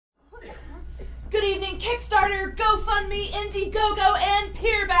Good evening, Kickstarter, GoFundMe, Indiegogo, and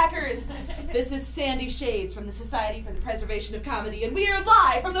peer backers. This is Sandy Shades from the Society for the Preservation of Comedy, and we are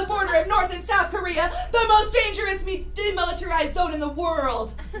live from the border of North and South Korea, the most dangerous demilitarized zone in the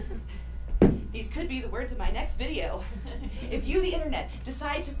world. These could be the words of my next video. If you, the internet,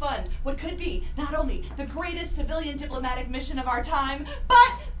 decide to fund what could be not only the greatest civilian diplomatic mission of our time,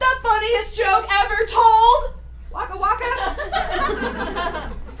 but the funniest joke ever told, waka waka.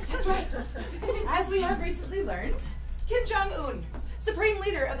 That's right. As we have recently learned, Kim Jong-un, Supreme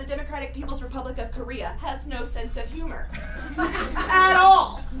Leader of the Democratic People's Republic of Korea, has no sense of humor. At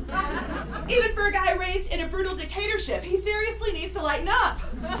all. Even for a guy raised in a brutal dictatorship, he seriously needs to lighten up.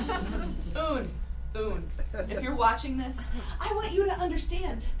 If you're watching this, I want you to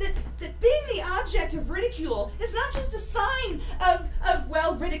understand that being the object of ridicule is not just a sign of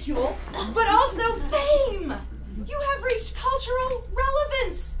ridicule, but also fame. You have reached cultural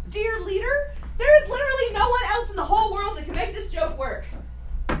relevance, dear leader. There is literally no one else in the whole world that can make this joke work.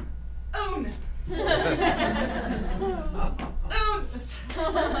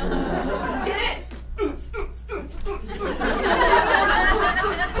 Get it?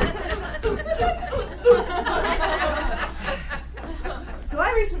 So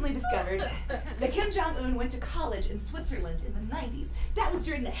I recently discovered that Kim Jong-un went to college in Switzerland in the 90s. That was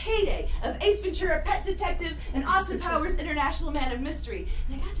during the heyday of Ace Ventura, Pet Detective, and Austin Powers' International Man of Mystery.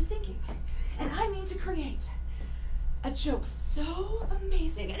 And I got to thinking, and I mean to create a joke so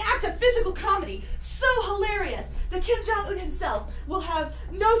amazing, an act of physical comedy so hilarious that Kim Jong-un himself will have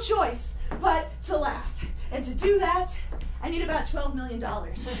no choice but to laugh. And to do that, I need about $12 million.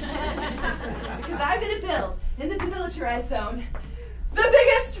 Because I'm going to build, in the demilitarized zone, the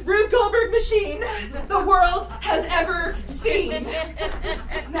biggest Rube Goldberg machine the world has ever seen.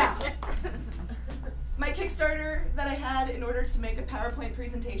 Now, my Kickstarter that I had in order to make a PowerPoint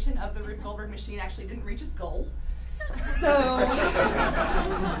presentation of the Rube Goldberg machine actually didn't reach its goal. So,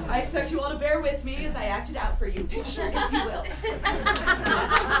 I expect you all to bear with me as I act it out for you. Picture, if you will.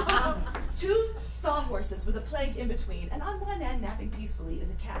 2 sawhorses with a plank in between, and on one end, napping peacefully,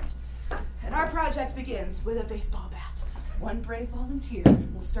 is a cat. And our project begins with a baseball bat. One brave volunteer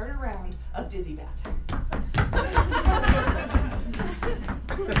will start a round of dizzy bat.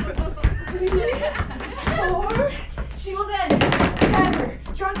 3, 4. She will then stagger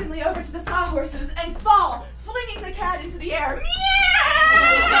drunkenly over to the sawhorses and fall, flinging the cat into the air. Meow!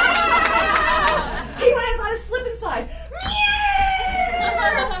 He lands on a slip and slide. Meow!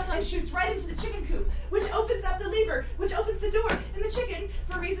 And shoots right into the chicken coop, which opens up the lever, which opens the door, and the chicken,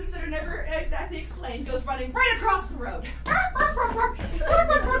 for reasons that are never exactly explained, goes running right across the road.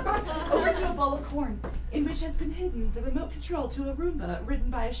 Over to a bowl of corn, in which has been hidden the remote control to a Roomba ridden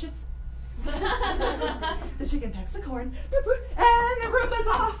by a Shih Tzu. The chicken pecks the corn, and the Roomba's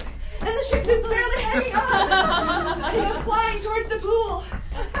off, and the Shih Tzu's barely hanging on, and he goes flying towards the pool,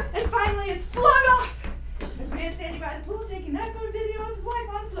 and finally is flung off. There's a man standing by the pool taking an iPhone video of his wife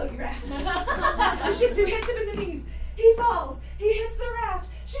on a floaty raft. The Shih Tzu hits him in the knees. He falls. He hits the raft.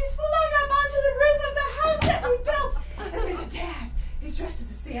 She's flung up onto the roof of the house that we built. And there's a dad. He's dressed as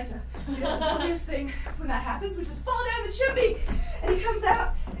a Santa. He does the obvious thing when that happens, which is fall down the chimney. And he comes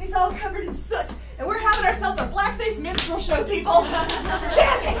out, and he's all covered in soot. And we're having ourselves a blackface minstrel show, people.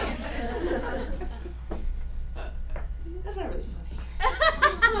 Jazz hands! That's not really funny.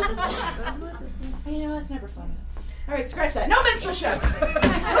 You know, that's never funny. All right, scratch that. No minstrel show.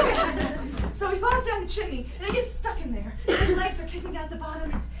 Okay. So he falls down the chimney, and he gets stuck in there. His legs are kicking out the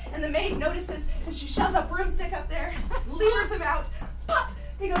bottom, and the maid notices, and she shoves a broomstick up there, levers him out. Pop!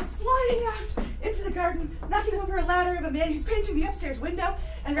 He goes sliding out into the garden, knocking over a ladder of a man who's painting the upstairs window,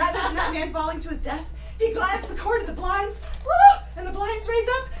 and rather than that man falling to his death, he glides the cord of the blinds, and the blinds raise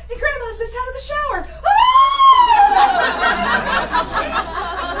up, and Grandma's just out of the shower.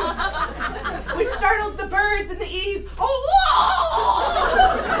 Which startles the birds in the eaves.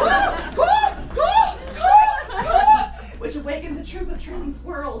 Which awakens a troop of trained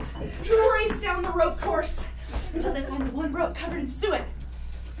squirrels who race down the rope course until they find the one rope covered in suet.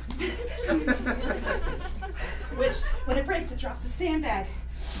 Which, when it breaks, it drops a sandbag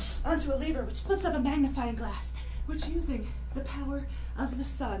onto a lever, which flips up a magnifying glass, which, using the power of the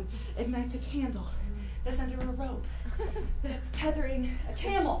sun, ignites a candle that's under a rope that's tethering a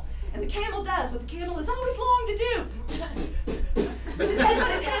camel. And the camel does what the camel is always longed to do, which is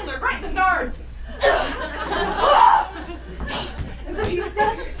headbutt his handler right in the nards. And so he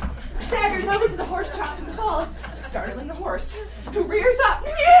staggers over to the horse trough and falls, startling the horse, who rears up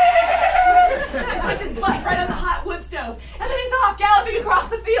and puts his butt right on the hot wood stove. And then he's off galloping across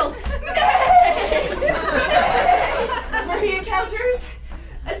the field, where he encounters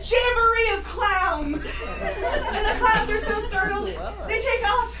a jamboree of clowns. clowns. And the clowns are so startled, they take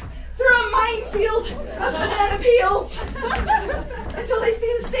off through a minefield of banana peels until they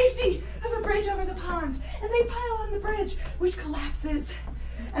see the safety of a bridge over the pond. And they pile on the bridge, which collapses.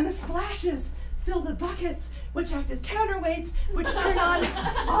 And the splashes fill the buckets, which act as counterweights, which turn on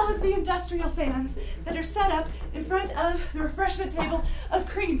all of the industrial fans that are set up in front of the refreshment table of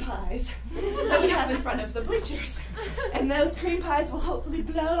cream pies that we have in front of the bleachers. And those cream pies will hopefully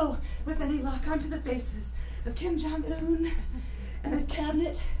blow with any luck onto the faces of Kim Jong-un and his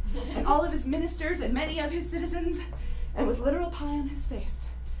cabinet and all of his ministers and many of his citizens, and with literal pie on his face,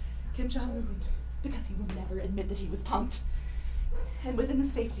 Kim Jong-un, because he will never admit that he was punked. And within the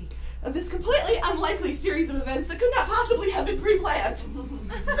safety of this completely unlikely series of events that could not possibly have been pre-planned,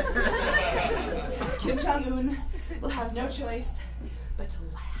 Kim Jong-un will have no choice but to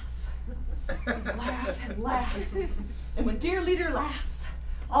laugh. And laugh and laugh. And when dear leader laughs,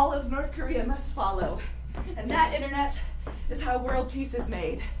 all of North Korea must follow. And that, internet, is how world peace is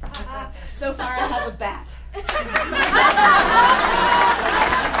made. So far I have a bat.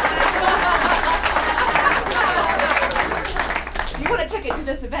 If you want a ticket to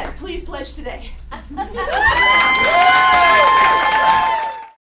this event, please pledge today.